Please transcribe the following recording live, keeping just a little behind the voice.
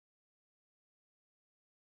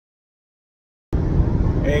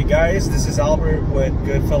Hey guys, this is Albert with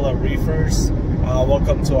Goodfella Reefers.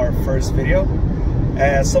 Welcome to our first video.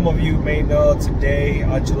 As some of you may know, today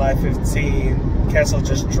on July 15, Kessil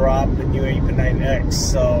just dropped the new AP9X.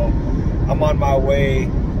 So I'm on my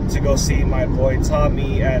way to go see my boy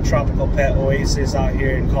Tommy at Tropical Pet Oasis out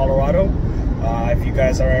here in Colorado. If you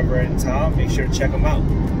guys are ever in town, make sure to check them out.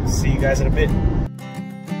 See you guys in a bit.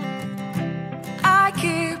 I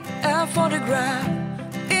keep a photograph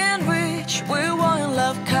in which we were in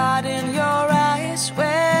love, caught in your eyes,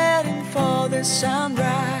 waiting for the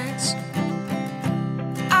sunrise.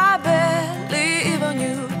 I barely even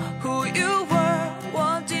knew who you were.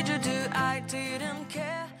 What did you do? I didn't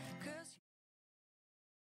care.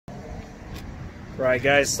 Right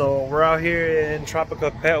guys, so we're out here in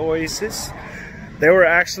Tropical Pet Oasis. They were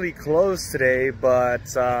actually closed today, but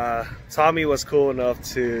Tommy was cool enough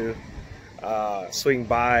to swing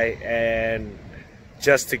by and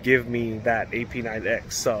just to give me that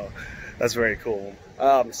AP9X, so that's very cool.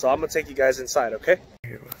 So I'm gonna take you guys inside, okay?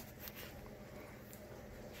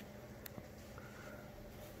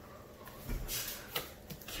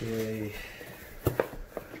 Okay,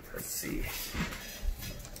 let's see.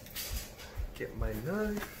 Get my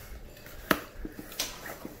knife.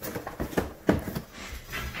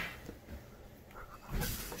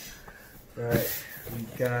 Right, we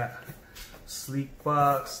got sleek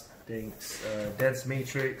box, thanks, dense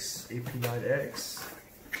matrix, AP9X.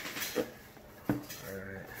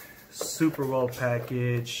 Alright, super well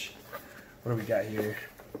packaged. What do we got here?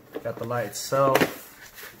 Got the light itself.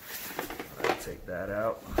 I'll take that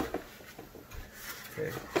out.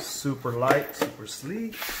 Okay, super light, super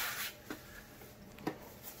sleek.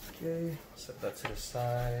 Okay, set that to the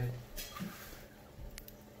side.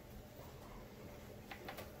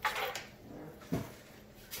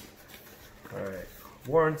 Alright,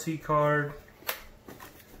 warranty card.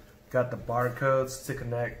 Got the barcodes to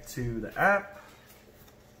connect to the app.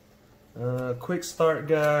 Quick start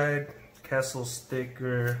guide, Kessil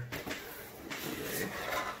sticker. Okay.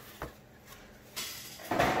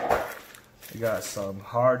 We got some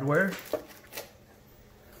hardware,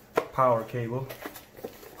 power cable,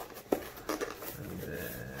 and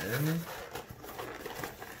then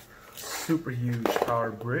super huge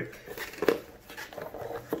power brick.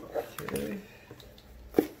 Okay,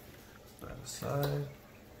 that aside,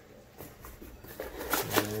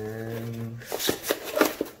 and I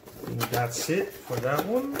think that's it for that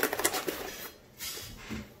one.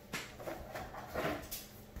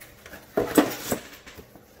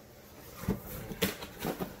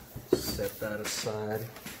 Set that aside.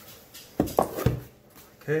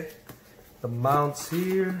 Okay, the mounts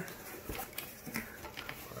here.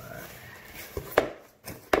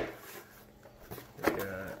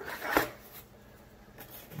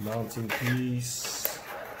 Mounting piece,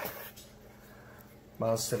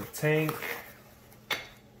 mounts to the tank,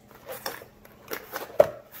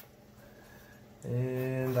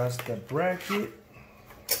 and that's the bracket.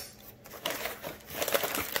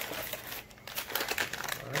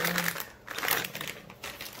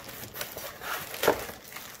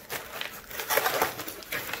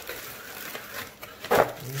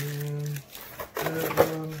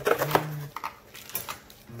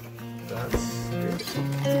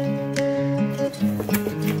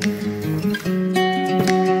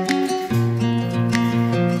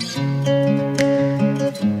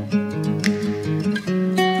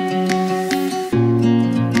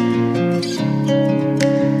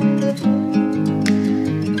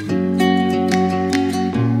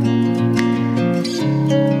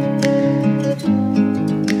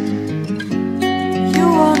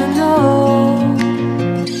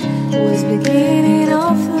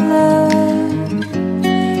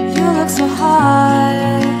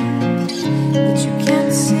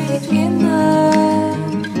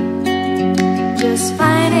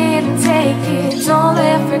 Don't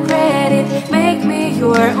ever regret it, make me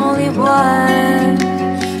your only one.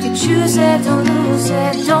 You choose it, don't lose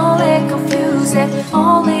it, don't let confuse it.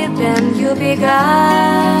 Only then you'll be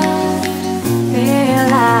gone. Feel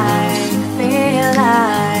like that. Feel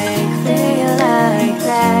like, feel like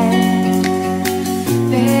that.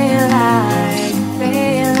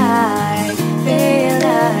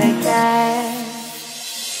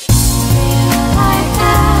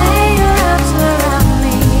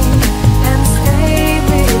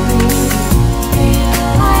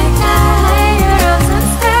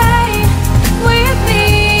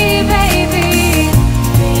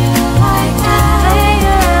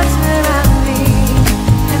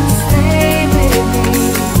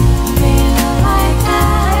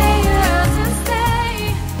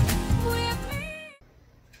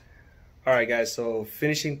 All right, guys, so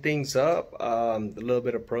finishing things up, a little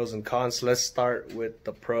bit of pros and cons. Let's start with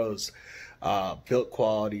the pros. Build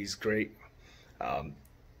quality is great.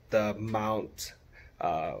 The mount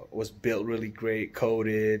was built really great,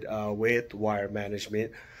 coated with wire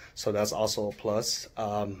management, so that's also a plus.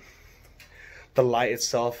 The light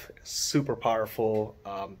itself, super powerful.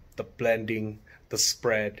 The blending, the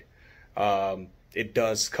spread, it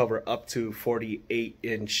does cover up to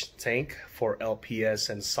 48-inch tank for LPS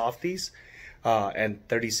and softies, and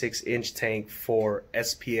 36-inch tank for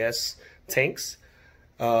SPS tanks.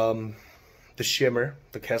 The shimmer,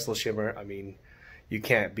 the Kessil shimmer, I mean, you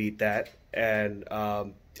can't beat that. And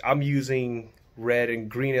I'm using red and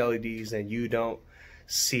green LEDs, and you don't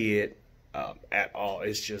see it at all.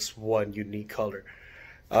 It's just one unique color.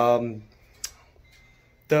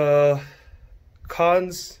 The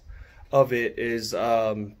cons of it is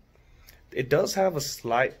it does have a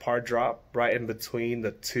slight par drop right in between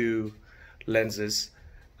the two lenses.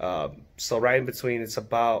 So right in between, it's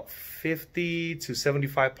about 50 to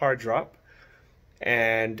 75 par drop.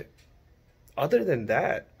 And other than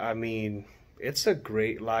that, I mean, it's a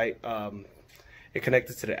great light. It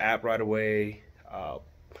connected to the app right away.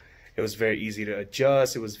 It was very easy to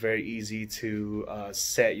adjust. It was very easy to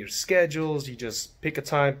set your schedules. You just pick a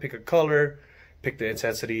time, pick a color, pick the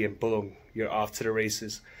intensity, and boom, you're off to the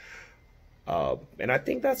races. And I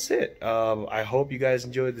think that's it. I hope you guys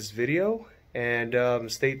enjoyed this video,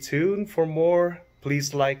 and stay tuned for more.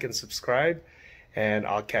 Please like and subscribe, and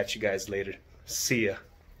I'll catch you guys later. See ya.